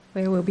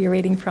where we'll be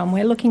reading from.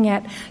 We're looking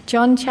at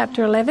John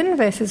chapter 11,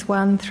 verses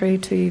 1 through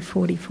to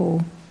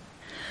 44.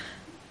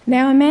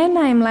 Now a man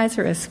named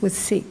Lazarus was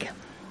sick.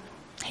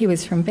 He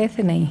was from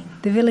Bethany,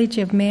 the village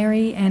of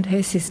Mary and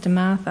her sister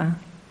Martha.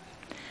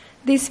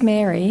 This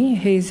Mary,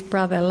 whose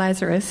brother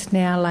Lazarus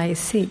now lay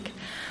sick,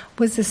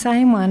 was the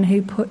same one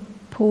who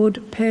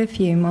poured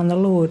perfume on the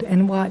Lord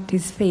and wiped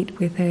his feet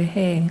with her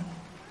hair.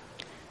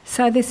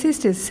 So the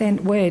sisters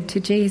sent word to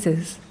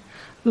Jesus,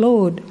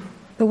 "Lord,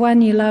 the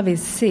one you love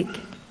is sick."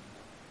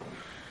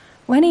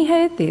 When he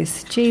heard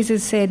this,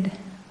 Jesus said,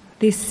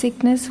 "This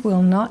sickness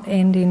will not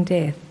end in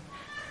death.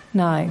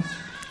 No,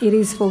 it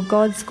is for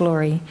God's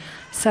glory,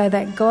 so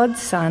that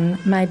God's Son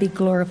may be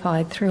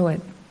glorified through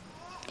it."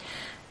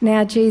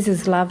 Now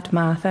Jesus loved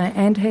Martha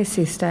and her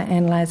sister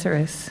and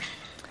Lazarus.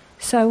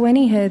 So when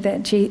he heard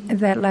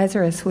that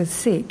Lazarus was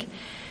sick,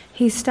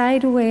 he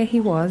stayed where he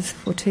was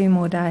for 2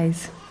 more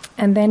days.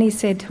 And then he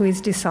said to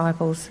his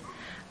disciples,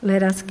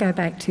 "Let us go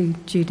back to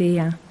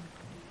Judea."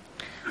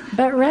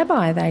 "But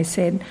Rabbi," they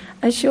said,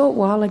 "a short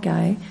while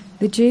ago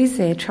the Jews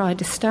there tried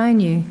to stone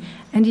you,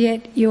 and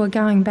yet you are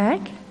going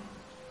back?"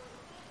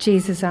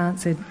 Jesus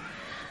answered,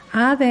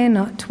 "Are there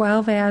not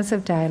 12 hours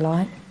of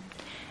daylight?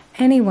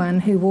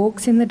 Anyone who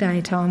walks in the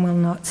daytime will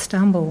not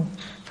stumble,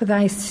 for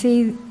they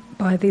see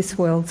by this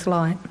world's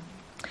light.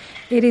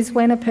 It is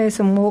when a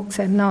person walks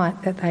at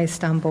night that they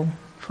stumble,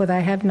 for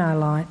they have no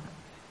light."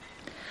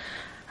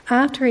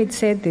 After he'd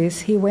said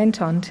this, he went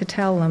on to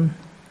tell them,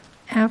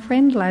 "Our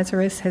friend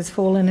Lazarus has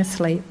fallen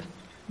asleep,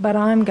 but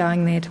I'm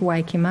going there to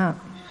wake him up."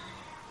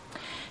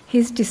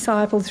 His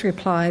disciples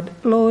replied,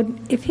 "Lord,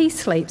 if he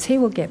sleeps, he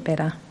will get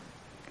better."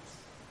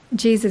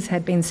 Jesus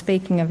had been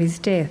speaking of his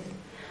death,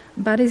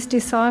 but his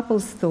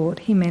disciples thought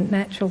he meant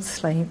natural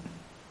sleep.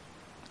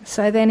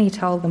 So then he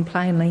told them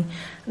plainly,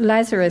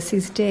 "Lazarus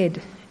is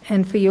dead,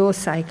 and for your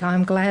sake I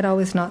am glad I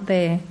was not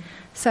there,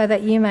 so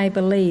that you may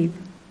believe.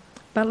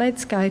 But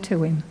let's go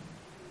to him."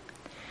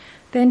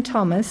 Then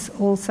Thomas,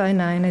 also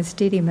known as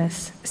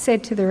Didymus,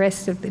 said to the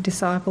rest of the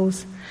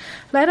disciples,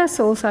 "Let us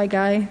also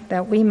go,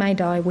 that we may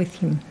die with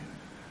him."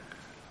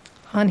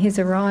 On his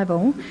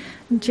arrival,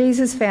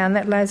 Jesus found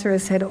that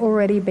Lazarus had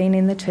already been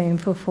in the tomb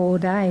for 4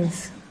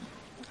 days.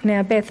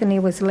 Now Bethany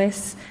was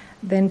less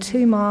than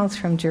 2 miles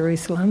from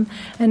Jerusalem,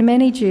 and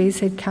many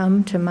Jews had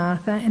come to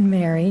Martha and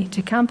Mary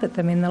to comfort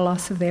them in the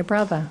loss of their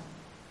brother.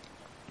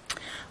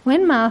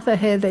 When Martha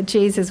heard that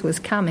Jesus was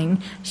coming,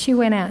 she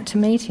went out to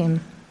meet him,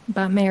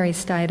 but Mary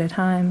stayed at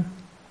home.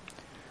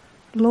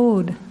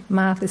 "Lord,"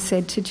 Martha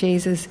said to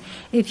Jesus,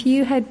 "if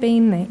you had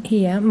been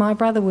here, my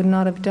brother would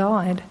not have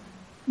died.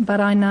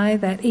 But I know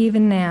that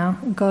even now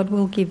God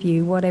will give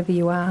you whatever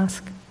you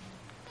ask."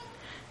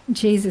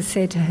 Jesus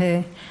said to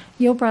her,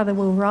 "Your brother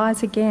will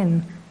rise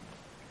again."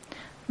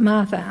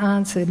 Martha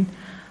answered,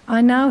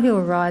 "I know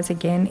he'll rise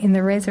again in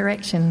the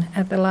resurrection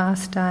at the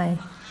last day."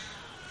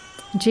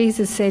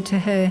 Jesus said to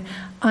her,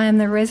 "I am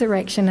the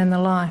resurrection and the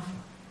life.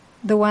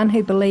 The one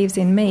who believes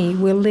in me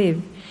will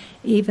live,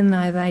 even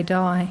though they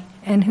die,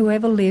 and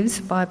whoever lives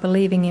by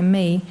believing in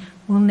me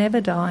will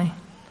never die.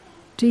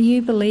 Do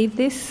you believe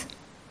this?"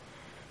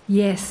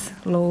 "Yes,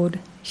 Lord,"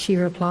 she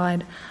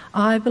replied.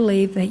 "I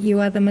believe that you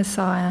are the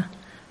Messiah,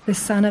 the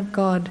Son of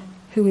God,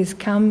 who is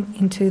come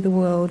into the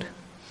world."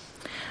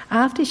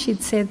 After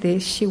she'd said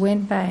this, she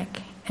went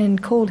back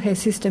and called her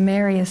sister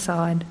Mary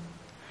aside.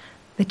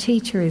 "The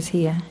teacher is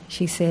here,"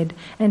 she said,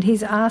 "and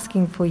he's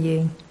asking for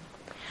you."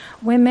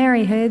 When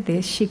Mary heard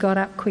this, she got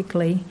up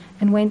quickly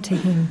and went to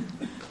him.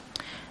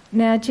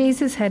 Now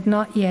Jesus had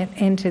not yet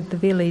entered the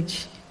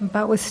village,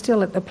 but was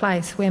still at the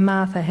place where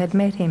Martha had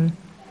met him.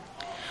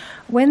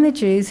 When the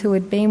Jews who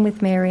had been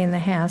with Mary in the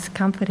house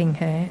comforting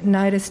her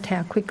noticed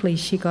how quickly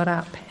she got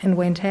up and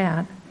went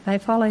out, they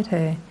followed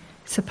her,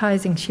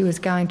 supposing she was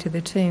going to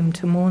the tomb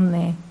to mourn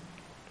there.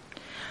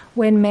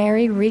 When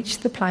Mary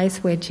reached the place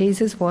where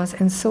Jesus was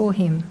and saw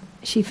him,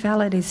 she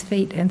fell at his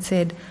feet and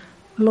said,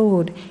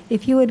 "Lord,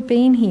 if you had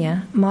been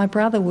here, my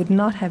brother would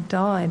not have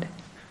died."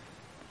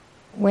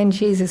 When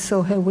Jesus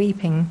saw her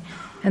weeping,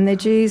 and the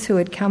Jews who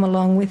had come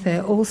along with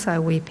her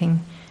also weeping,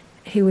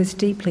 he was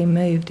deeply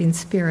moved in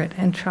spirit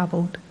and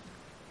troubled.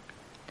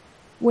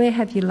 "Where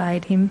have you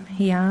laid him?"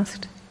 he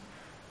asked.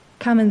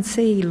 "Come and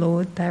see,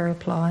 Lord," they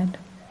replied.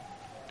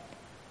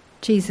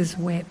 Jesus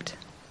wept.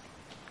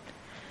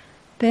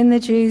 Then the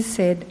Jews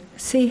said,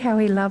 "See how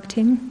he loved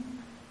him?"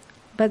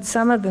 But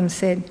some of them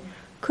said,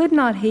 "Could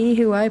not he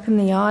who opened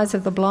the eyes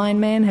of the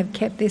blind man have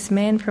kept this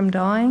man from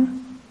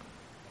dying?"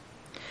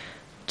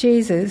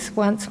 Jesus,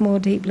 once more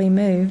deeply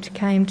moved,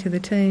 came to the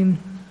tomb.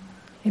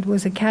 It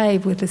was a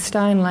cave with a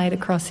stone laid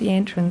across the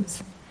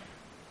entrance.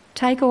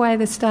 "Take away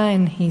the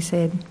stone," he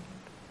said.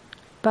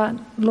 "But,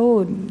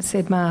 Lord,"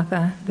 said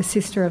Martha, the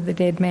sister of the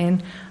dead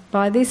man,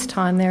 "by this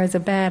time there is a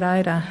bad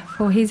odour,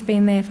 for he's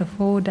been there for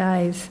 4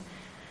 days."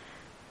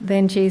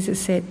 Then Jesus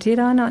said, "Did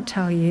I not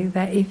tell you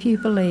that if you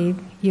believe,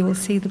 you will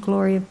see the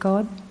glory of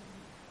God?"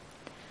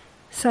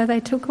 So they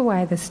took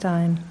away the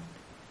stone.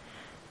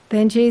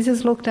 Then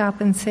Jesus looked up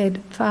and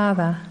said,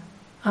 "Father,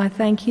 I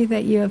thank you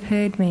that you have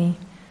heard me.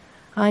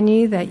 I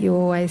knew that you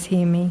always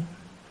hear me.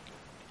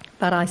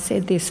 But I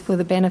said this for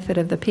the benefit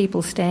of the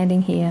people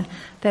standing here,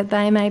 that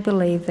they may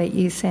believe that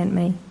you sent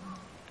me."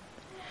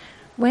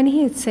 When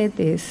he had said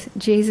this,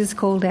 Jesus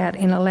called out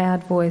in a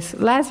loud voice,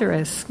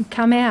 "Lazarus,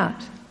 come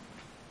out."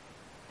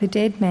 The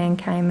dead man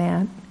came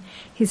out,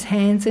 his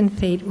hands and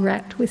feet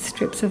wrapped with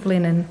strips of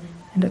linen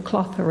and a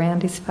cloth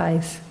around his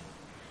face.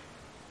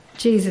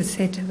 Jesus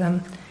said to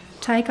them,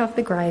 "Take off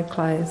the grave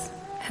clothes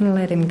and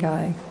let him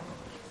go."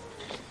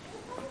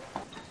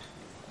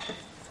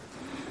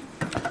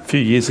 A few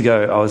years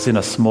ago, I was in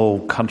a small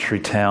country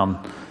town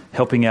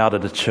helping out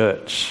at a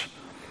church,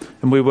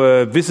 and we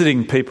were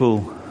visiting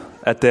people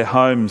at their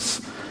homes,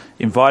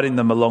 inviting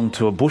them along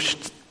to a bush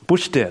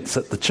dance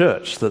at the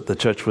church that the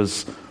church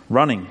was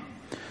running.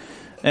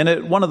 And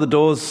at one of the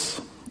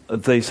doors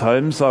of these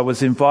homes, I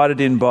was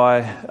invited in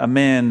by a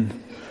man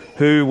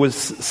who was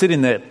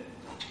sitting there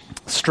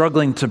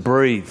struggling to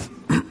breathe.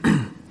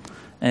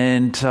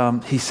 And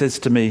he says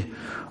to me,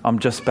 "I'm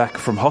just back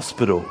from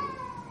hospital.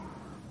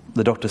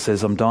 The doctor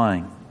says I'm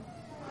dying."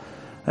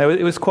 Now,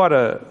 it was quite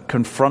a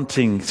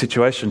confronting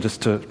situation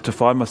just to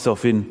find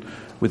myself in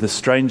with a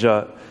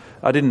stranger.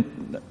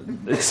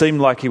 It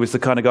seemed like he was the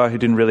kind of guy who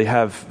didn't really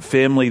have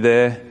family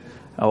there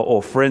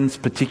or friends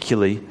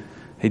particularly.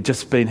 He'd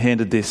just been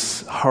handed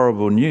this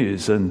horrible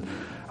news, and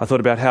I thought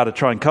about how to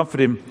try and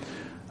comfort him.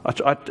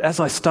 As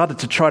I started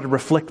to try to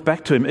reflect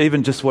back to him,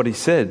 even just what he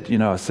said,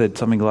 I said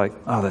something like,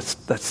 "Oh,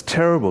 that's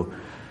terrible."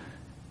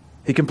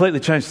 He completely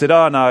changed, said,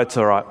 "Oh, no, it's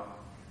all right.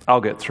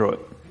 I'll get through it."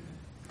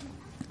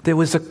 There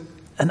was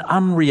an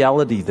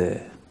unreality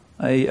there,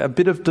 a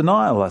bit of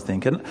denial, I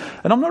think. And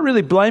I'm not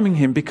really blaming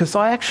him, because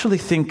I actually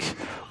think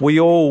we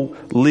all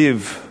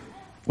live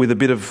with a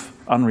bit of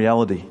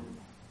unreality.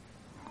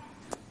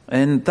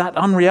 And that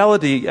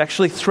unreality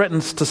actually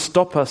threatens to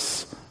stop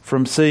us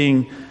from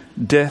seeing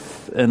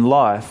death and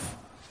life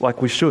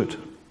like we should.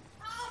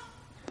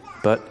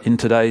 But in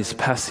today's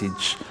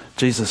passage,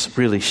 Jesus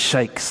really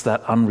shakes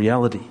that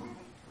unreality.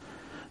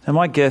 And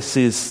my guess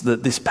is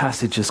that this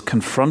passage is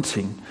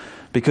confronting,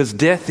 because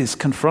death is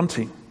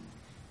confronting.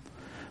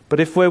 But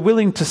if we're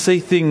willing to see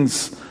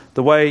things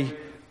the way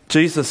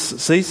Jesus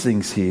sees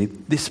things here,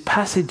 this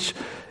passage,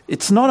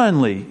 it's not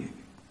only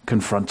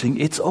confronting,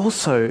 it's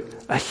also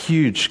a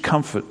huge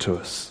comfort to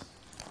us.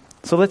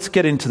 So let's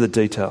get into the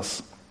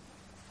details.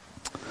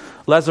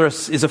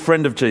 Lazarus is a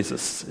friend of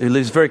Jesus who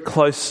lives very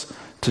close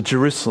to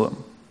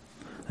Jerusalem.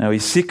 Now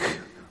he's sick,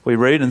 we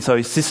read, and so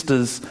his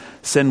sisters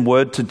send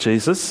word to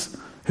Jesus,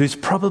 who's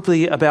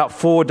probably about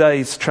 4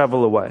 days'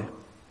 travel away.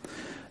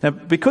 Now,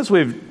 because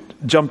we've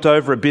jumped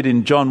over a bit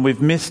in John,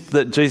 we've missed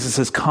that Jesus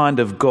has kind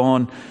of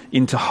gone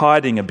into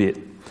hiding a bit.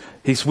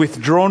 He's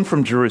withdrawn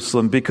from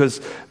Jerusalem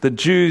because the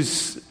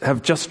Jews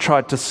have just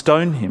tried to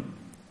stone him.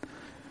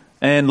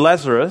 And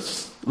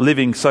Lazarus,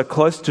 living so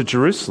close to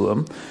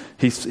Jerusalem,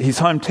 his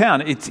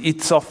hometown,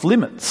 it's off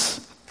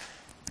limits.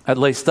 At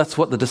least that's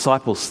what the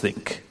disciples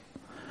think.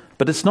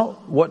 But it's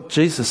not what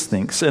Jesus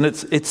thinks, and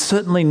it's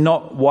certainly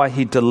not why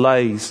he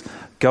delays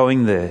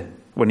going there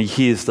when he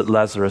hears that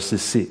Lazarus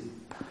is sick.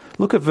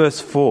 Look at verse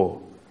 4.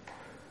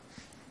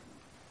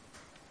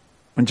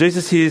 When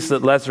Jesus hears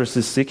that Lazarus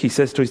is sick, he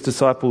says to his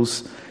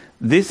disciples,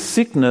 "This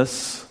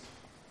sickness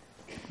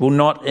will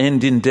not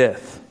end in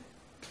death.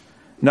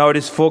 No, it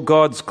is for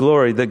God's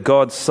glory, that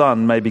God's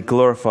Son may be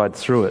glorified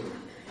through it."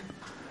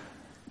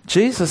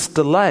 Jesus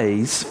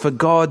delays for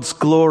God's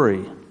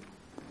glory.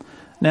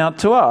 Now,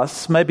 to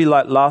us, maybe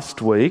like last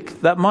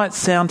week, that might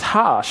sound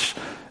harsh.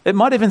 It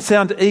might even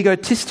sound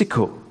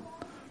egotistical.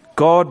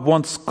 God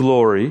wants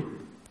glory,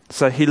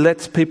 so he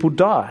lets people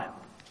die.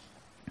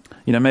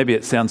 Maybe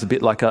it sounds a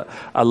bit like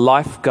a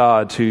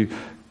lifeguard who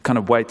kind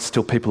of waits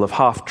till people have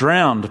half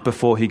drowned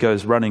before he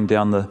goes running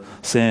down the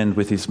sand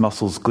with his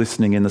muscles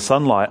glistening in the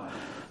sunlight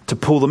to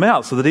pull them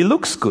out so that he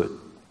looks good.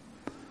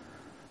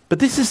 But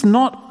this is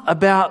not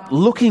about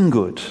looking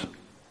good.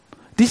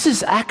 This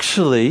is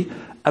actually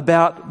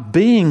about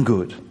being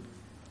good.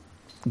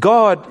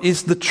 God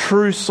is the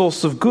true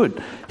source of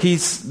good.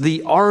 He's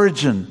the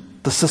origin,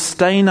 the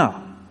sustainer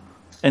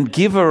and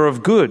giver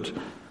of good.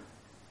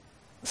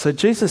 So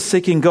Jesus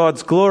seeking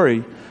God's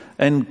glory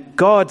and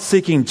God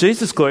seeking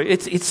Jesus' glory,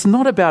 it's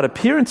not about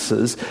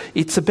appearances,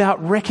 it's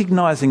about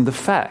recognizing the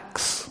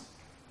facts.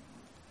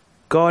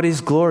 God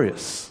is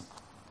glorious.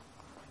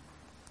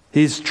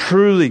 He's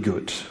truly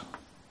good.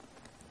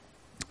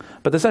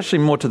 But there's actually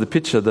more to the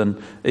picture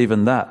than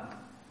even that.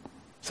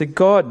 See,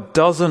 God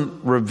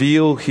doesn't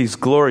reveal his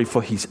glory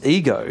for his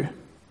ego.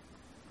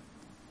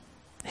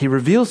 He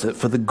reveals it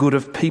for the good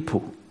of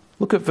people.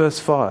 Look at verse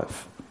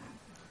 5.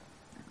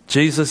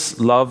 Jesus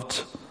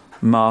loved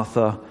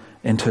Martha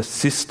and her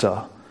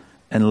sister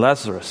and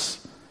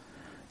Lazarus.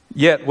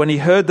 Yet when he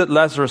heard that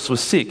Lazarus was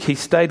sick, he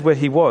stayed where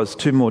he was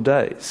 2 more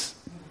days.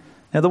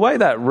 Now the way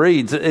that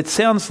reads, it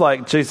sounds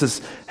like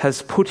Jesus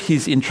has put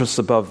his interests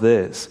above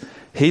theirs.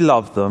 He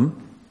loved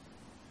them,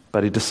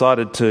 but he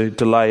decided to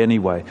delay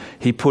anyway.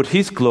 He put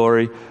his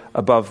glory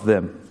above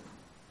them.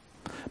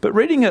 But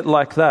reading it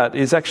like that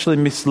is actually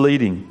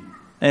misleading.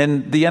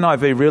 And the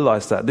NIV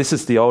realised that. This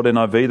is the old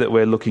NIV that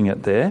we're looking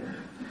at there.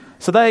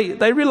 So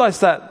they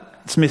realised that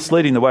it's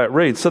misleading the way it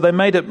reads. So they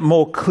made it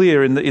more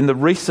clear in the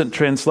recent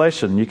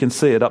translation. You can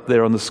see it up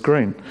there on the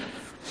screen.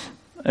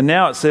 And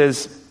now it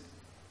says,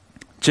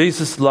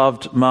 Jesus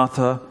loved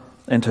Martha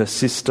and her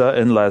sister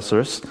and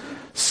Lazarus.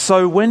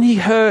 So when he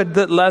heard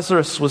that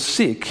Lazarus was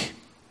sick,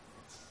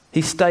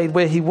 he stayed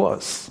where he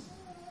was.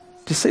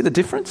 Do you see the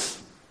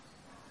difference?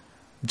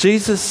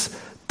 Jesus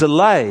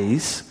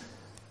delays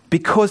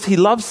because he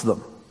loves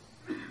them.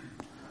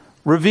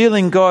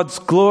 Revealing God's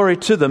glory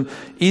to them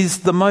is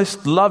the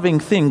most loving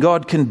thing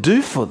God can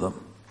do for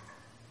them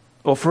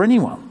or for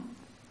anyone.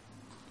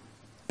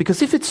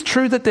 Because if it's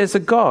true that there's a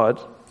God,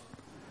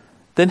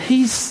 then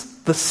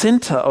he's the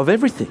centre of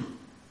everything.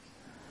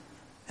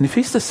 And if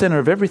he's the centre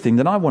of everything,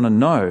 then I want to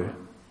know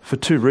for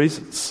two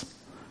reasons.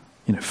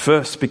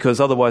 First, because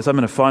otherwise I'm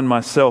going to find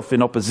myself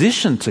in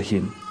opposition to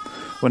him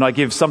when I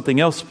give something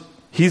else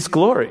his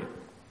glory.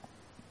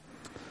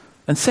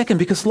 And second,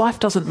 because life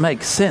doesn't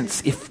make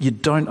sense if you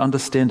don't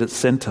understand its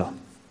centre.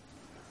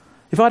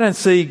 If I don't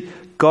see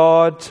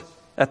God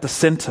at the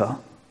centre,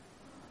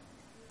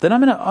 then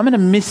I'm going to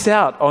miss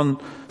out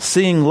on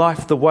seeing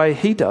life the way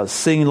he does,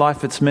 seeing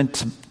life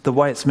the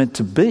way it's meant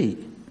to be,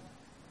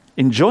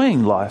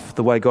 enjoying life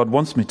the way God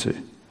wants me to.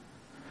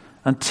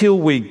 Until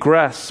we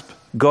grasp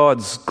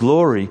God's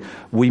glory,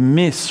 we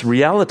miss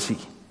reality.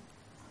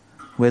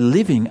 We're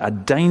living a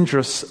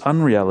dangerous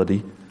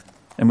unreality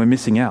and we're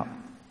missing out.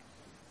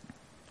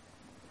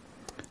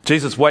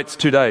 Jesus waits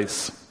 2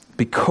 days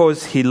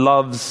because he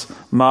loves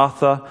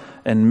Martha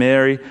and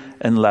Mary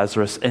and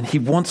Lazarus, and he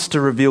wants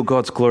to reveal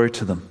God's glory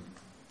to them.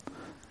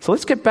 So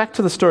let's get back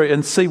to the story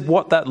and see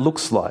what that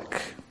looks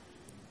like.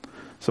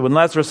 So when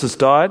Lazarus has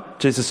died,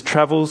 Jesus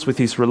travels with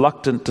his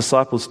reluctant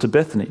disciples to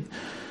Bethany.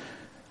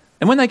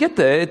 And when they get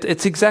there,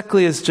 it's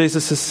exactly as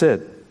Jesus has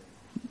said.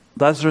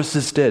 Lazarus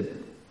is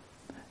dead.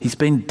 He's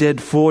been dead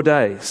 4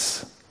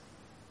 days.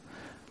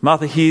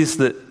 Martha hears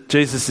that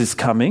Jesus is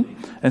coming,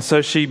 and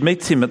so she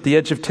meets him at the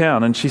edge of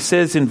town, and she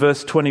says in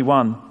verse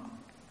 21,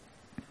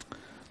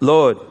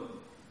 "Lord,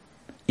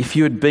 if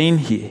you had been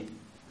here,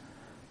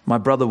 my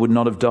brother would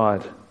not have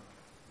died."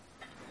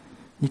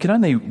 You can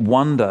only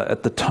wonder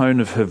at the tone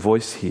of her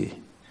voice here.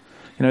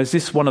 Is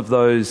this one of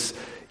those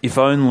if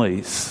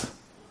onlys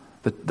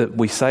that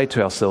we say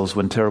to ourselves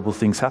when terrible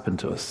things happen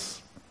to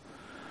us?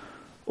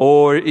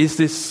 Or is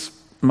this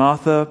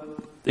Martha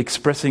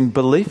expressing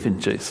belief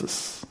in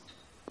Jesus?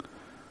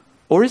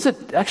 Or is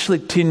it actually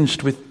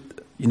tinged with,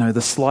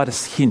 the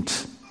slightest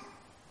hint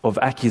of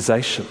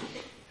accusation?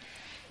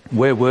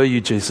 Where were you,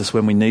 Jesus,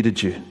 when we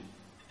needed you?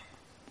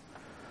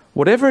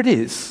 Whatever it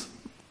is,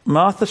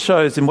 Martha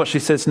shows in what she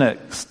says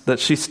next that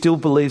she still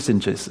believes in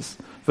Jesus.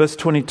 Verse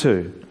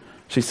 22,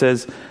 she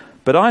says,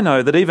 "But I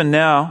know that even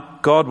now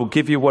God will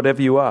give you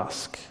whatever you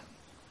ask."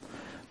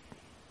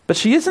 But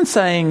she isn't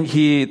saying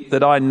here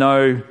that I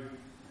know,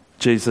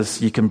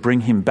 Jesus, you can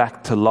bring him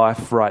back to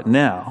life right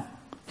now.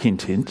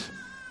 Hint, hint.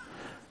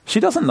 She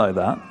doesn't know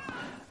that.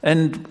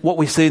 And what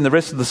we see in the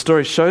rest of the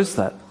story shows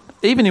that.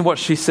 Even in what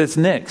she says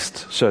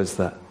next shows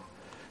that.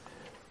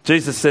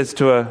 Jesus says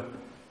to her,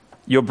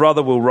 "Your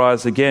brother will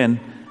rise again."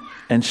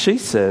 And she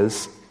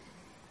says,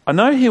 "I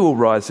know he will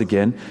rise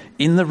again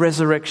in the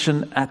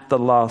resurrection at the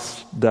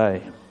last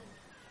day."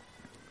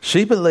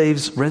 She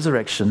believes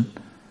resurrection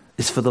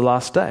is for the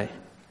last day.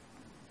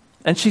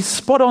 And she's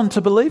spot on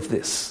to believe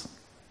this.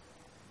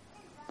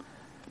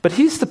 But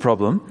here's the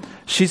problem.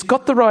 She's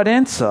got the right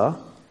answer,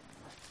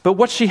 but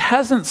what she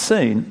hasn't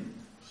seen,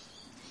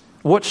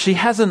 what she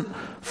hasn't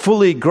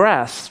fully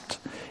grasped,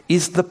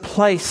 is the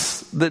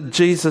place that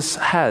Jesus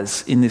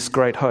has in this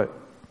great hope.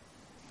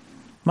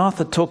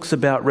 Martha talks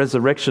about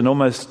resurrection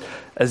almost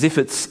as if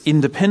it's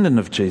independent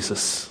of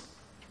Jesus.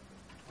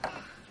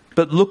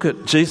 But look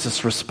at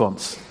Jesus'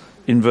 response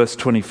in verse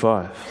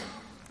 25.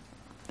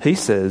 He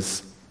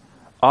says,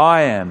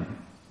 "I am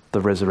the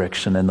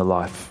resurrection and the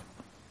life."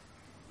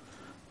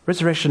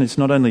 Resurrection is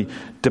not only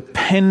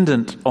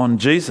dependent on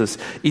Jesus,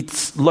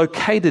 it's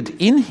located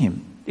in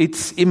him.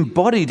 It's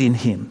embodied in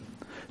him.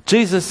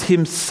 Jesus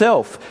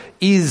himself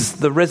is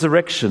the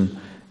resurrection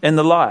and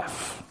the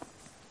life.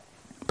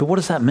 But what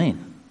does that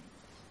mean?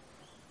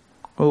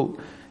 Well,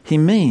 he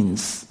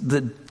means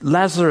that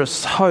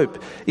Lazarus'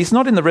 hope is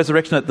not in the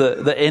resurrection at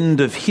the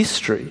end of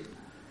history.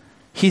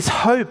 His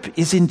hope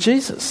is in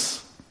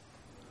Jesus.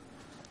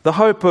 The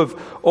hope of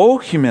all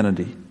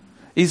humanity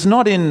is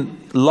not in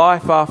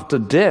life after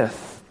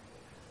death.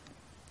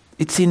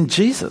 It's in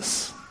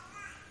Jesus.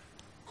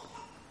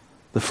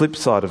 The flip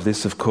side of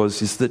this, of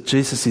course, is that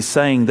Jesus is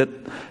saying that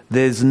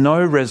there's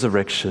no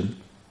resurrection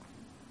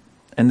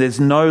and there's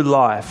no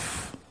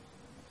life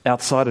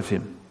outside of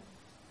him.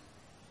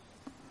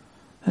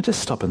 Now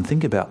just stop and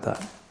think about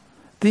that.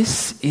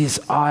 This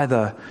is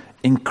either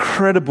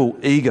incredible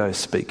ego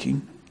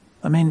speaking.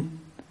 I mean,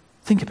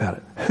 think about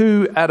it.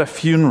 Who at a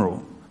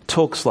funeral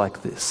talks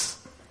like this?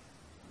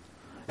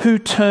 Who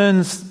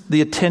turns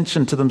the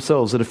attention to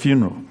themselves at a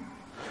funeral?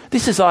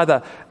 This is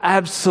either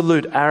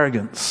absolute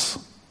arrogance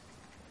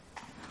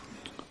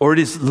or it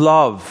is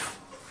love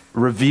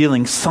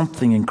revealing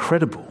something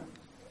incredible.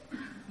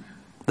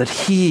 That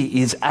here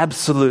is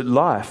absolute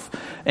life,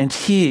 and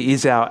here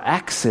is our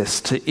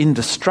access to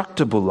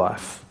indestructible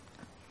life.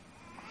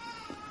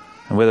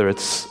 And whether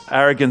it's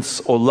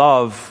arrogance or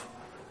love,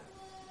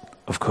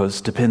 of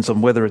course, depends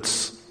on whether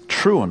it's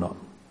true or not.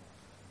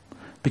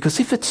 Because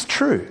if it's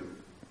true,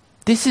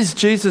 this is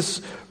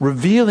Jesus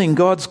revealing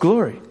God's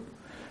glory.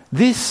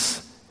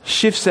 This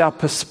shifts our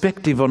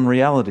perspective on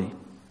reality.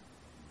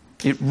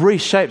 It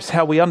reshapes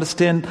how we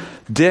understand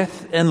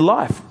death and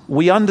life.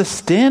 We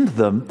understand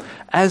them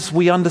as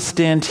we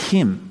understand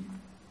Him.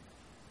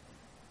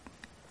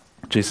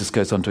 Jesus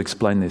goes on to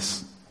explain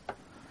this.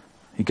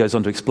 He goes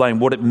on to explain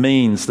what it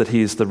means that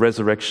He is the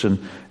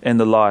resurrection and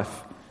the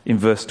life in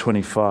verse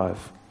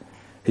 25.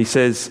 He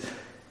says,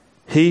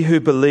 "He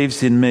who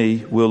believes in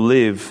me will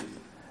live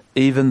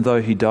even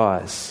though he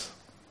dies.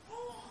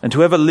 And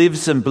whoever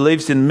lives and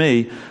believes in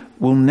me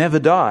will never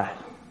die."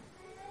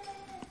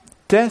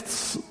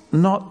 Death's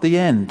not the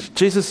end.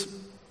 Jesus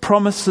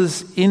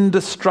promises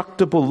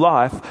indestructible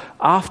life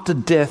after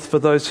death for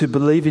those who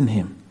believe in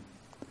Him.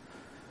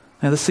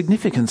 Now, the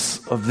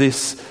significance of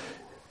this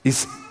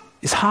is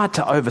hard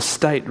to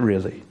overstate,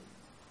 really.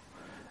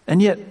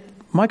 And yet,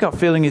 my gut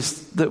feeling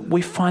is that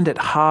we find it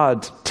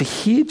hard to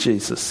hear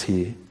Jesus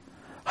here,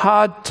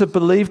 hard to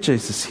believe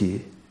Jesus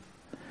here.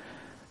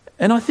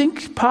 And I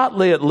think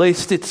partly, at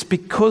least, it's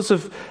because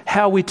of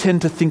how we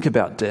tend to think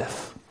about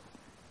death.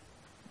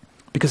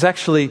 Because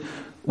actually,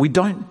 we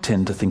don't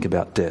tend to think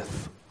about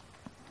death.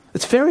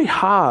 It's very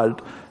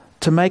hard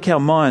to make our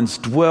minds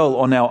dwell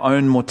on our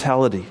own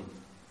mortality.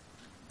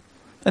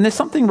 And there's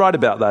something right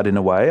about that in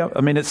a way.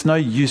 I mean, it's no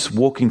use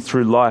walking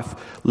through life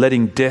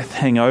letting death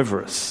hang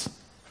over us.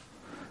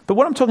 But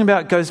what I'm talking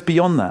about goes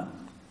beyond that.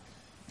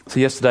 So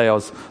yesterday I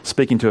was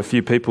speaking to a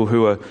few people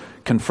who are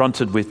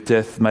confronted with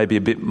death maybe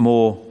a bit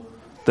more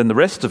than the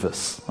rest of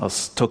us. I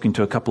was talking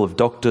to a couple of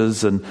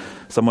doctors and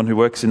someone who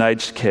works in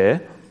aged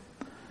care.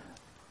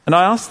 And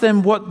I asked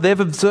them what they've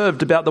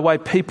observed about the way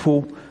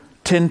people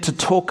tend to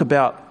talk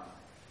about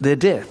their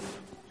death.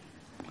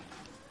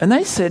 And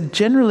they said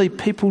generally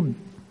people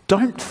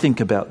don't think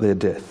about their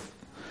death.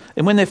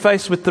 And when they're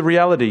faced with the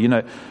reality,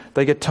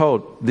 they get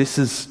told this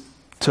is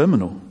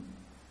terminal.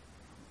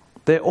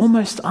 They're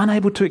almost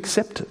unable to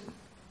accept it.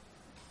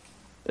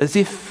 As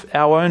if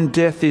our own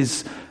death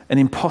is an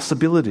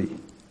impossibility,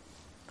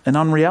 an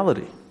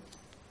unreality.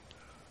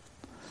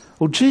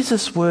 Well,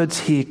 Jesus'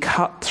 words here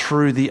cut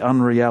through the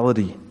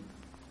unreality.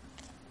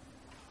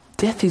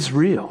 Death is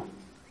real.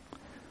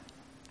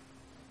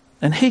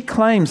 And He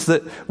claims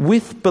that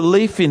with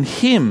belief in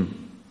Him,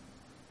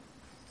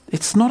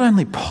 it's not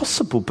only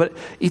possible, but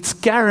it's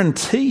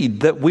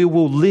guaranteed that we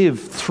will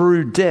live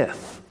through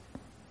death.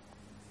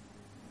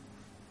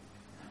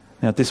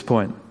 Now, at this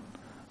point,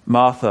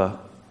 Martha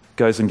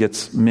goes and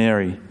gets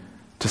Mary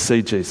to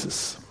see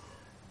Jesus.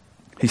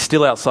 He's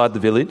still outside the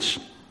village.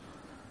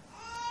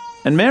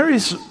 And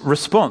Mary's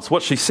response,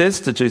 what she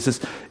says to Jesus,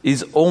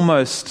 is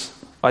almost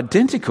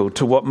identical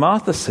to what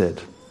Martha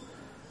said.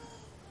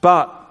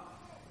 But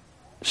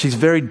she's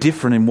very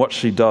different in what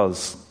she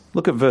does.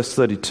 Look at verse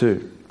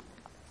 32.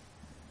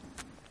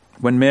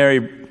 When Mary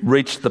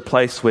reached the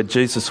place where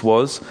Jesus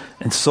was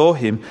and saw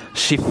Him,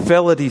 she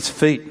fell at His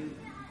feet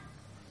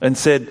and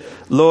said,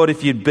 "Lord,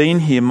 if you'd been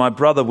here, my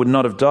brother would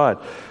not have died."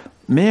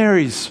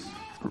 Mary's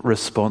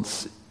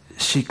response,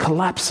 she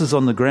collapses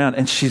on the ground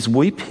and she's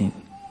weeping.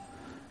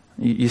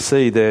 You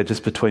see there,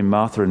 just between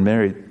Martha and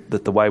Mary,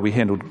 that the way we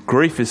handle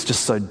grief is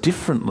just so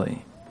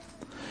differently.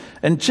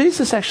 And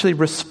Jesus actually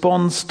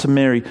responds to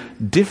Mary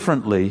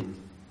differently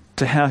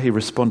to how He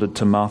responded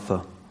to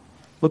Martha.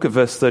 Look at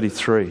verse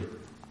 33.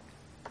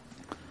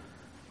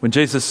 When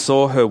Jesus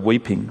saw her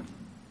weeping,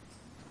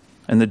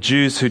 and the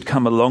Jews who'd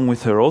come along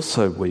with her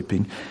also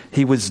weeping,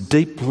 He was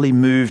deeply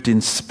moved in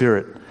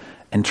spirit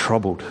and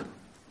troubled.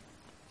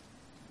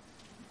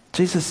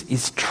 Jesus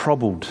is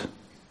troubled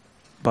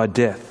by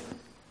death.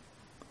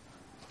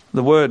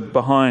 The word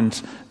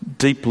behind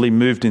deeply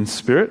moved in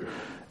spirit,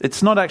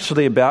 it's not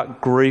actually about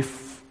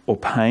grief or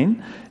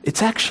pain.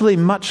 It's actually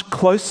much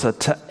closer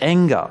to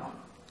anger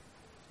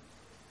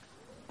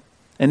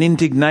and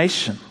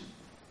indignation.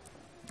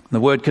 The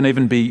word can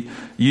even be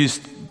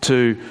used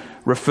to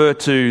refer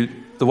to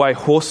the way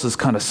horses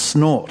kind of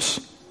snort.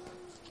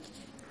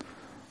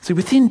 See,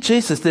 within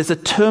Jesus, there's a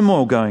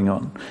turmoil going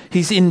on.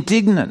 He's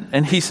indignant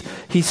and he's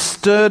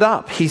stirred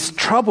up. He's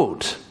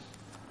troubled.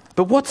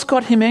 But what's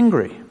got Him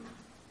angry?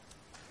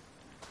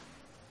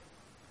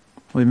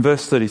 Well, in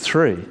verse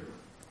 33,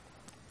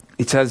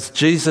 it's as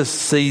Jesus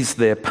sees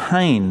their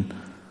pain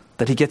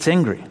that He gets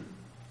angry.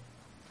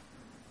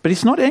 But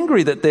He's not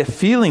angry that they're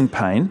feeling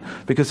pain,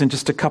 because in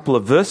just a couple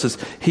of verses,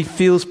 He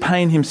feels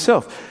pain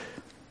Himself.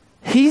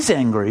 He's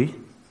angry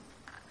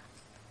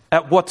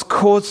at what's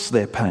caused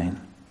their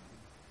pain.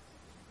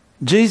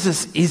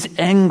 Jesus is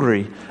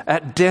angry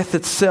at death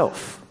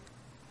itself.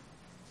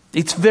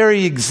 Its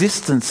very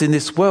existence in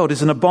this world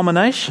is an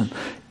abomination.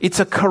 It's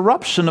a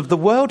corruption of the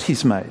world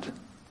He's made.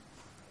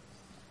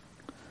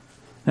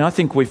 And I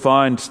think we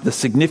find the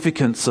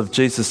significance of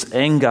Jesus'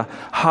 anger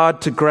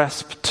hard to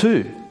grasp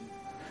too.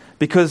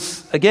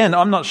 Because, again,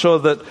 I'm not sure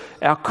that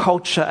our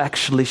culture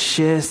actually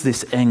shares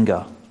this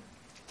anger.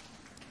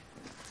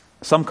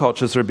 Some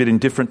cultures are a bit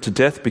indifferent to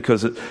death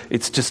because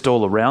it's just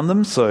all around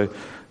them, so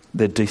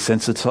they're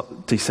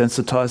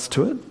desensitized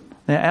to it.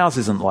 Now, ours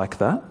isn't like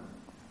that.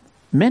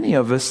 Many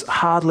of us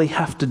hardly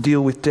have to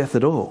deal with death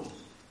at all.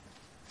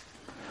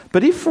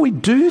 But if we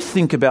do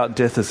think about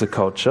death as a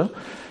culture,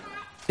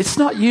 it's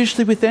not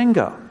usually with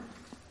anger.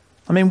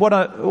 I mean, what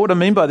I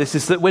mean by this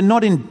is that we're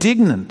not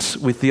indignant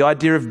with the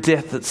idea of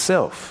death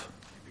itself.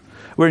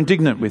 We're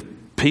indignant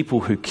with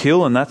people who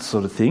kill and that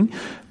sort of thing.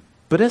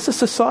 But as a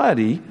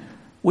society,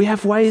 we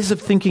have ways of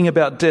thinking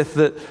about death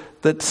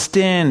that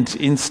stand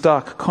in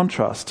stark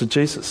contrast to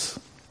Jesus.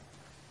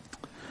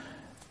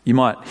 You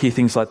might hear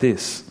things like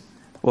this.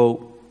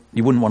 Well,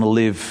 you wouldn't want to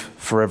live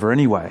forever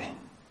anyway.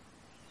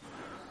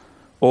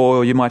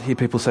 Or you might hear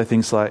people say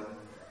things like,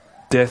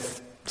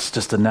 death is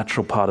just a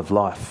natural part of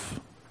life.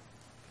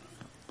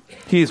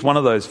 Here's one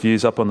of those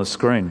views up on the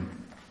screen.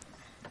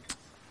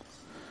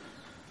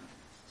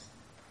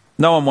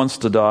 No one wants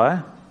to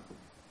die.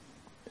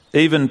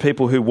 Even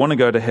people who want to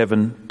go to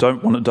heaven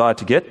don't want to die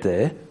to get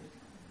there.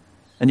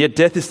 And yet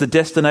death is the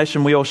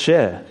destination we all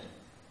share.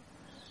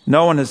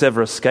 No one has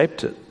ever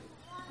escaped it.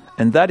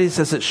 And that is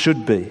as it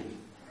should be,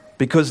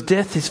 because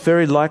death is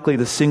very likely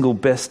the single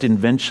best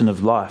invention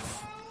of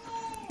life.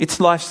 It's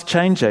life's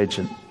change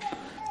agent.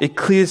 It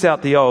clears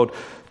out the old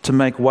to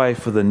make way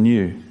for the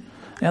new.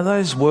 Now,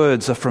 those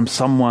words are from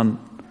someone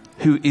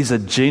who is a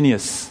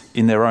genius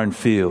in their own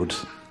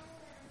field.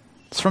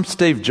 It's from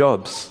Steve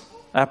Jobs,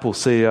 Apple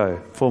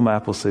CEO, former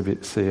Apple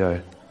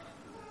CEO.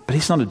 But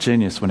he's not a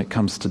genius when it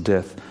comes to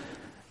death.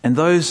 And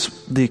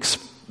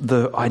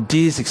the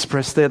ideas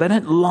expressed there, they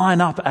don't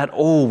line up at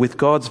all with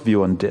God's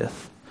view on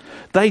death.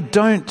 They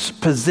don't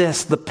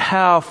possess the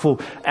powerful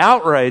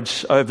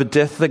outrage over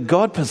death that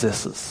God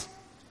possesses.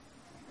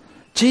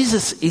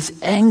 Jesus is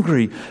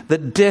angry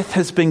that death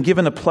has been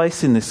given a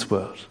place in this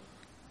world.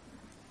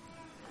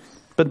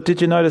 But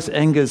did you notice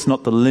anger is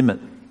not the limit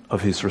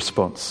of his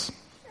response?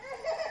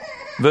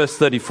 Verse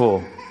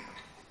 34.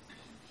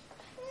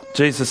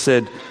 Jesus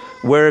said,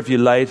 "Where have you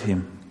laid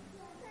him?"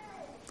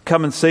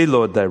 "Come and see,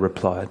 Lord," they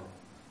replied.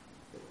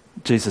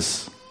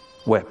 Jesus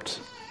wept.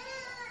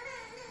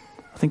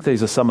 I think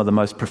these are some of the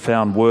most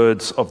profound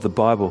words of the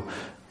Bible.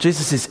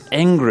 Jesus is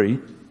angry,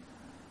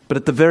 but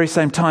at the very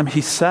same time,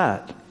 he's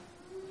sad.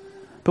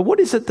 But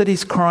what is it that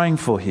he's crying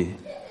for here?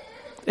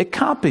 It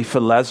can't be for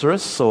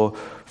Lazarus or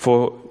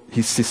for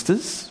his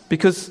sisters,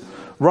 because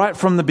right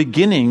from the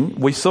beginning,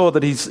 we saw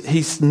that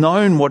he's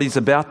known what he's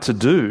about to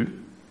do.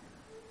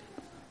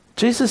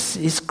 Jesus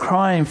is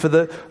crying for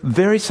the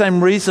very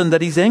same reason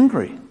that he's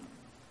angry.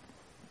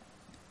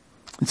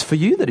 It's for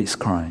you that he's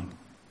crying.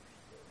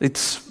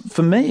 It's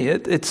for me.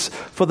 It's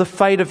for the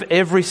fate of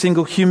every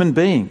single human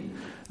being.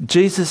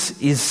 Jesus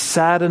is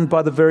saddened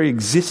by the very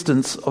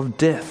existence of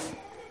death.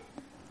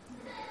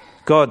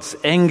 God's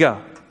anger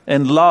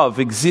and love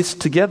exist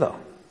together.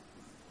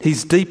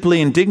 He's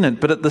deeply indignant,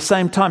 but at the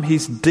same time,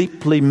 he's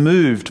deeply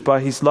moved by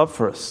his love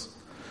for us.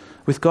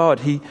 With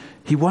God,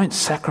 he won't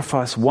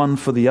sacrifice one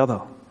for the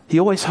other. He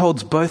always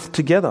holds both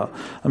together.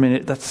 I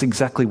mean, that's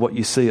exactly what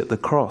you see at the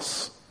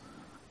cross.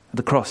 At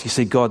the cross, you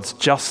see God's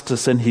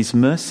justice and his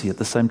mercy at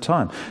the same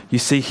time. You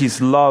see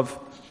his love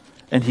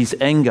and his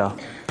anger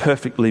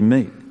perfectly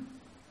meet.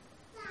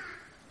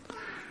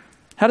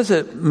 How does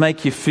it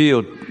make you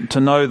feel to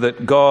know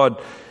that God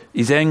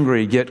is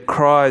angry yet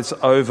cries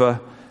over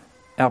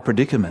our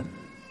predicament?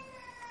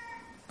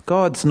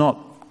 God's not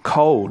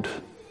cold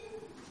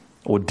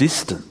or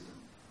distant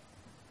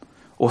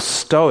or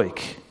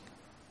stoic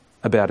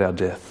about our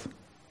death.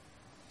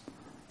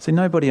 See,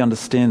 nobody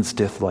understands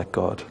death like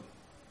God.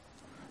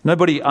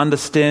 Nobody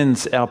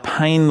understands our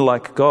pain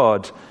like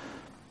God,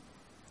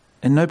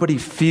 and nobody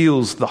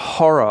feels the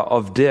horror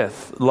of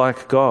death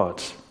like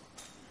God.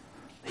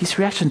 His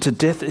reaction to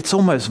death, it's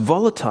almost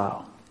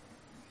volatile.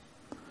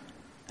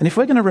 And if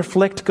we're going to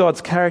reflect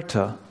God's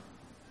character,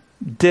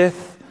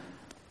 death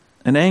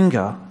and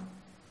anger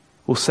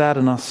will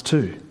sadden us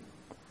too.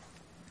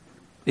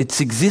 Its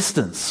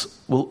existence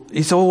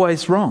is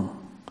always wrong,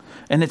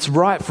 and it's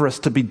right for us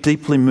to be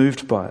deeply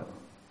moved by it.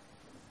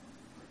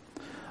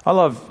 I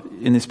love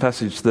in this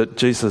passage that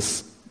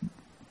Jesus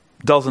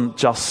doesn't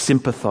just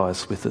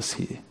sympathize with us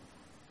here.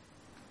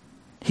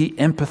 He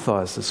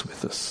empathizes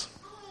with us.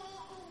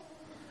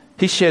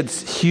 He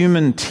sheds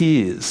human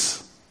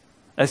tears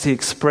as he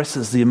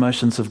expresses the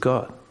emotions of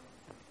God.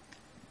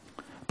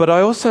 But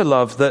I also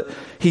love that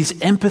his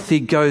empathy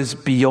goes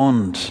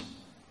beyond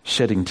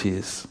shedding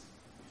tears.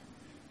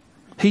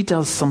 He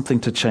does something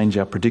to change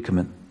our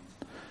predicament.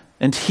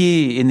 And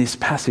here in this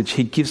passage,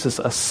 he gives us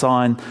a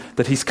sign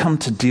that he's come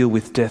to deal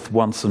with death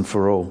once and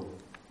for all.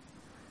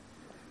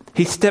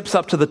 He steps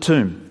up to the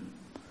tomb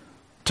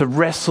to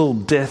wrestle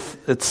death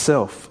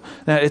itself.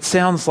 Now, it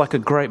sounds like a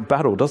great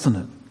battle, doesn't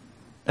it?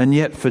 And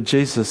yet for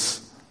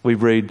Jesus, we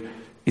read,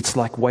 it's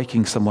like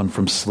waking someone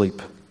from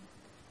sleep.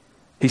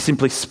 He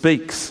simply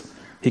speaks.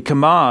 He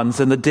commands,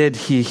 and the dead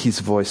hear his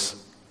voice.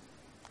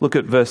 Look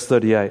at verse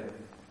 38.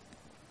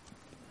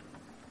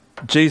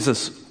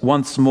 Jesus,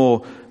 once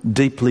more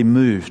deeply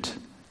moved,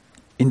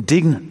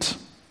 indignant,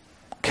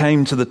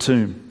 came to the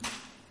tomb.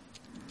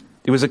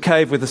 It was a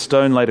cave with a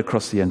stone laid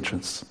across the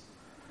entrance.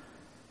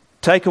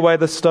 "Take away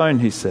the stone,"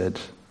 he said.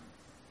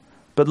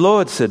 "But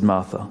Lord," said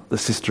Martha, the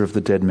sister of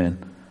the dead man,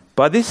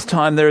 "by this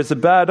time there is a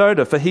bad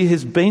odour, for he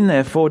has been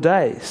there 4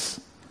 days."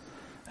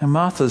 And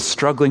Martha's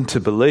struggling to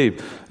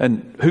believe,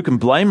 and who can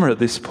blame her at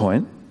this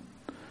point?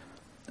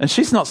 And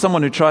she's not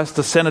someone who tries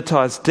to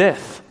sanitize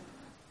death.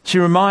 She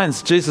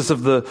reminds Jesus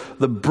of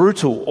the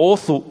brutal,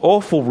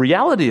 awful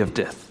reality of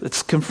death.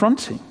 It's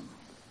confronting.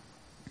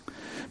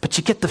 But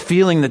you get the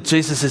feeling that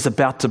Jesus is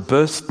about to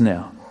burst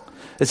now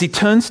as he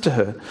turns to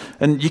her,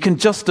 and you can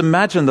just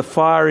imagine the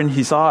fire in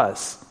his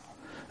eyes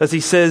as he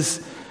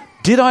says,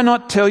 "Did I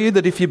not tell you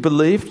that if you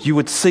believed, you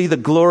would see the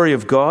glory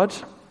of God?"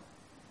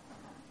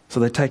 So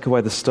they take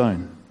away the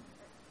stone.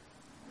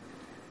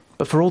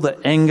 But for all the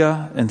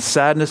anger and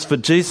sadness, for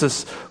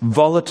Jesus'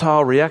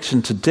 volatile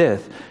reaction to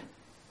death,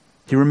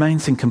 he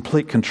remains in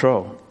complete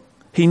control.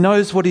 He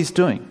knows what he's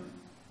doing.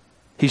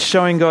 He's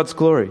showing God's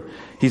glory.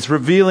 He's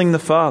revealing the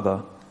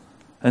Father.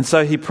 And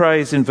so he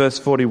prays in verse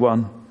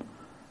 41,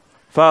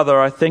 "Father,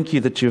 I thank you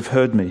that you've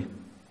heard me.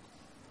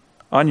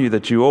 I knew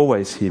that you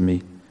always hear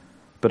me,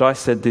 but I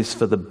said this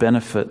for the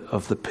benefit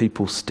of the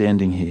people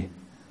standing here,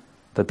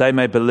 that they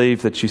may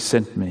believe that you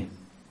sent me."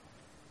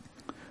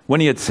 When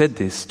he had said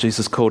this,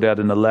 Jesus called out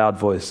in a loud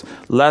voice,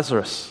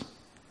 "Lazarus,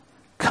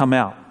 come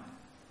out."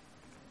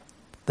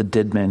 The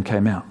dead man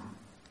came out.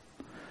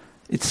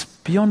 It's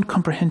beyond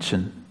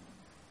comprehension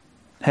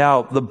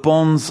how the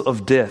bonds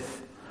of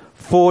death,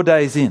 4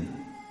 days in,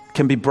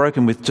 can be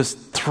broken with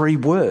just 3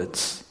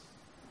 words.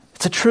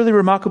 It's a truly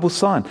remarkable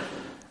sign.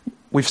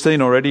 We've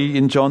seen already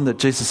in John that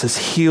Jesus has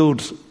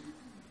healed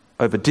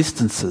over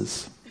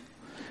distances.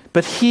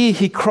 But here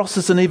he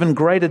crosses an even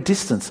greater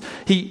distance.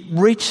 He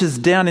reaches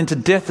down into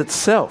death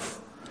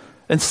itself.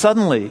 And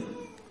suddenly,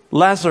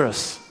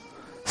 Lazarus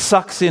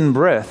sucks in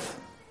breath.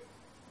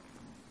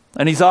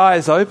 And his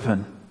eyes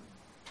open.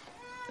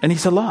 And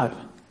he's alive.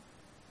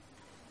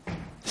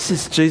 This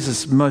is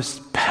Jesus'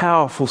 most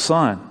powerful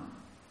sign.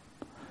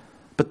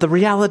 But the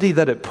reality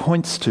that it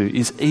points to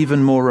is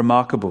even more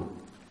remarkable.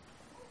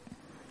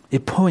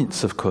 It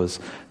points, of course,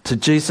 to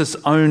Jesus'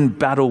 own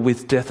battle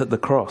with death at the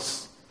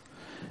cross.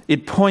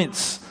 It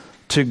points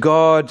to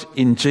God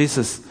in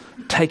Jesus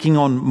taking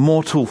on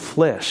mortal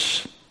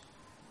flesh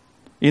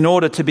in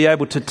order to be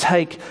able to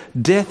take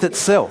death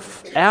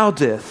itself, our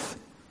death,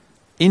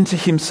 into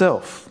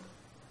himself.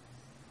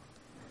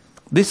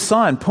 This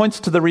sign points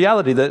to the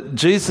reality that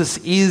Jesus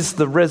is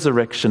the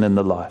resurrection and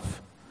the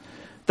life.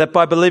 That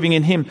by believing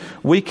in him,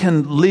 we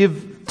can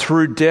live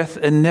through death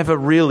and never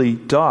really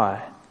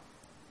die.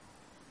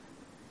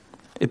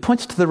 It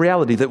points to the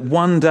reality that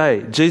one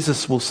day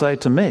Jesus will say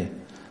to me,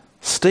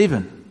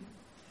 "Stephen,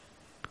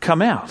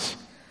 come out,"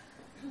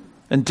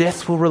 and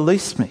death will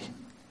release me.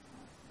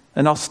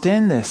 And I'll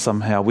stand there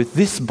somehow with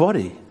this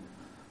body,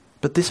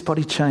 but this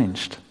body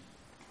changed.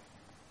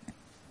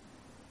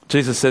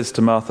 Jesus says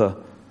to Martha,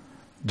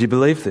 "Do you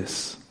believe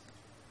this?"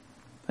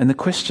 And the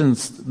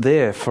question's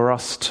there for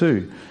us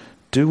too.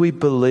 Do we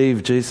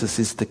believe Jesus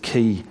is the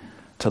key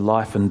to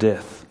life and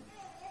death?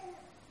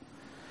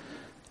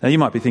 Now you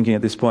might be thinking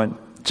at this point,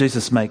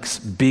 Jesus makes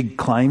big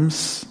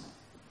claims,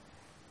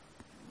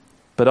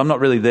 but I'm not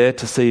really there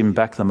to see him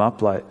back them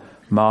up like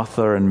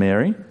Martha and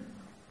Mary.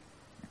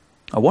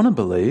 I want to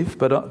believe,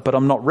 but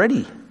I'm not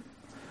ready.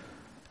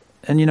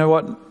 And you know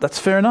what? That's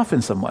fair enough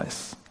in some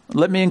ways.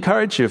 Let me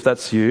encourage you, if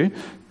that's you,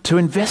 to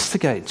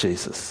investigate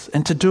Jesus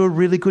and to do a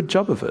really good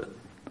job of it.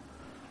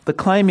 The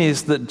claim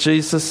is that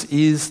Jesus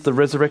is the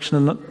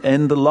resurrection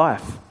and the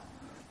life.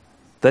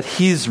 That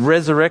his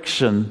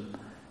resurrection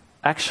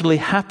actually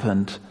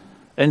happened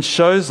and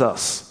shows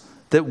us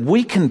that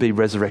we can be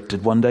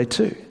resurrected one day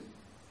too.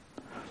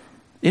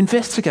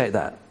 Investigate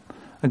that.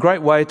 A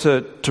great way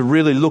to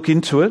really look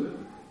into it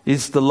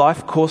is the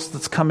life course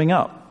that's coming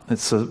up.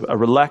 It's a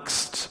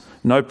relaxed,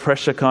 no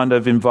pressure kind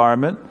of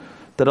environment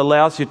that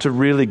allows you to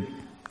really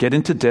get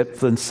into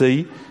depth and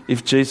see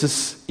if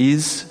Jesus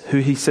is who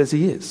he says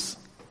he is.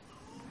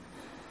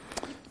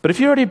 But if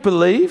you already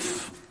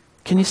believe,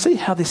 can you see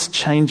how this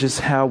changes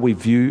how we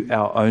view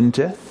our own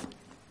death?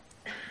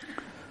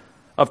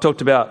 I've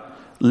talked about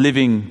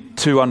living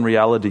 2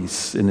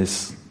 unrealities in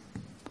this.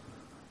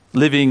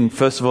 Living,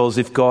 first of all, as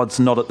if God's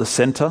not at the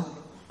centre,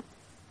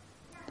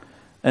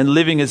 and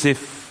living as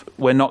if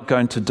we're not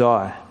going to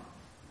die.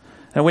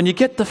 And when you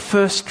get the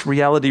first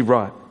reality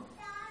right,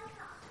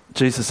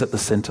 Jesus at the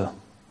centre,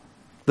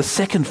 the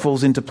second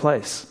falls into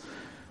place.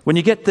 When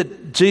you get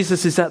that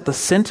Jesus is at the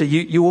centre,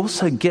 you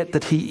also get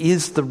that he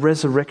is the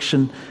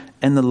resurrection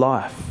and the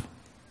life.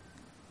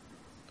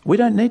 We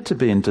don't need to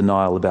be in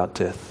denial about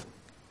death.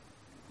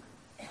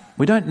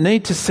 We don't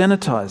need to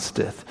sanitize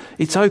death.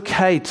 It's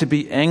okay to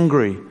be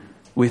angry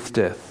with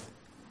death.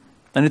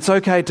 And it's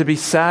okay to be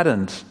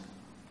saddened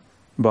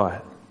by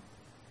it.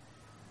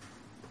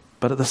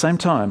 But at the same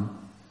time,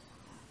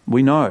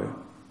 we know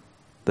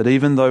that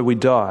even though we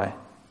die,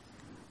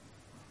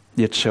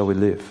 yet shall we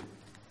live.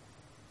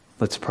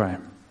 Let's pray.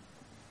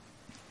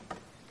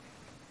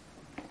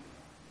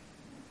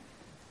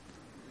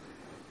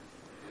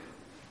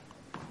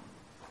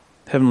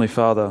 Heavenly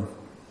Father,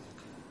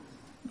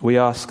 we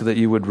ask that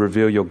you would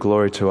reveal your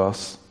glory to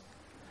us,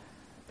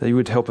 that you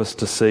would help us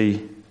to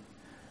see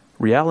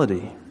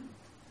reality,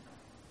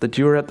 that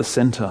you are at the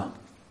center,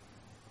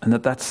 and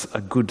that that's a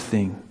good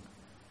thing.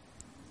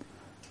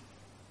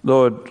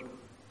 Lord,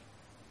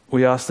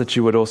 we ask that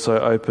you would also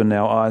open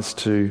our eyes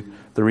to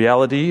the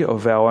reality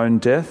of our own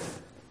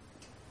death.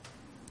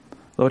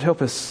 Lord,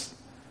 help us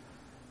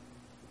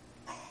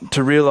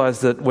to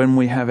realize that when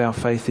we have our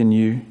faith in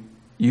you,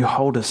 you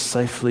hold us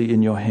safely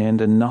in your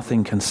hand and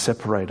nothing can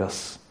separate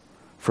us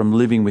from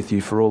living with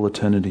you for all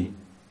eternity.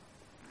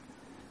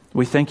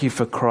 We thank you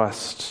for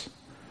Christ,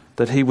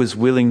 that he was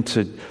willing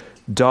to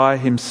die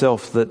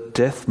himself that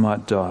death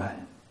might die.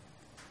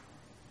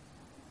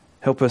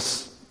 Help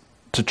us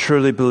to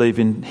truly believe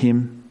in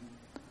him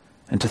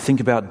and to think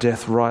about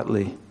death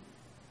rightly,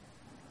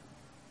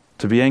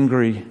 to be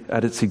angry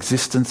at its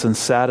existence and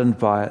saddened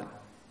by it,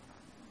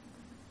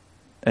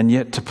 and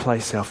yet to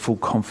place our full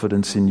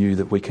confidence in you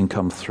that we can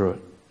come through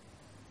it.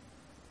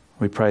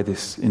 We pray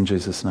this in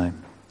Jesus'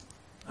 name.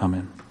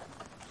 Amen.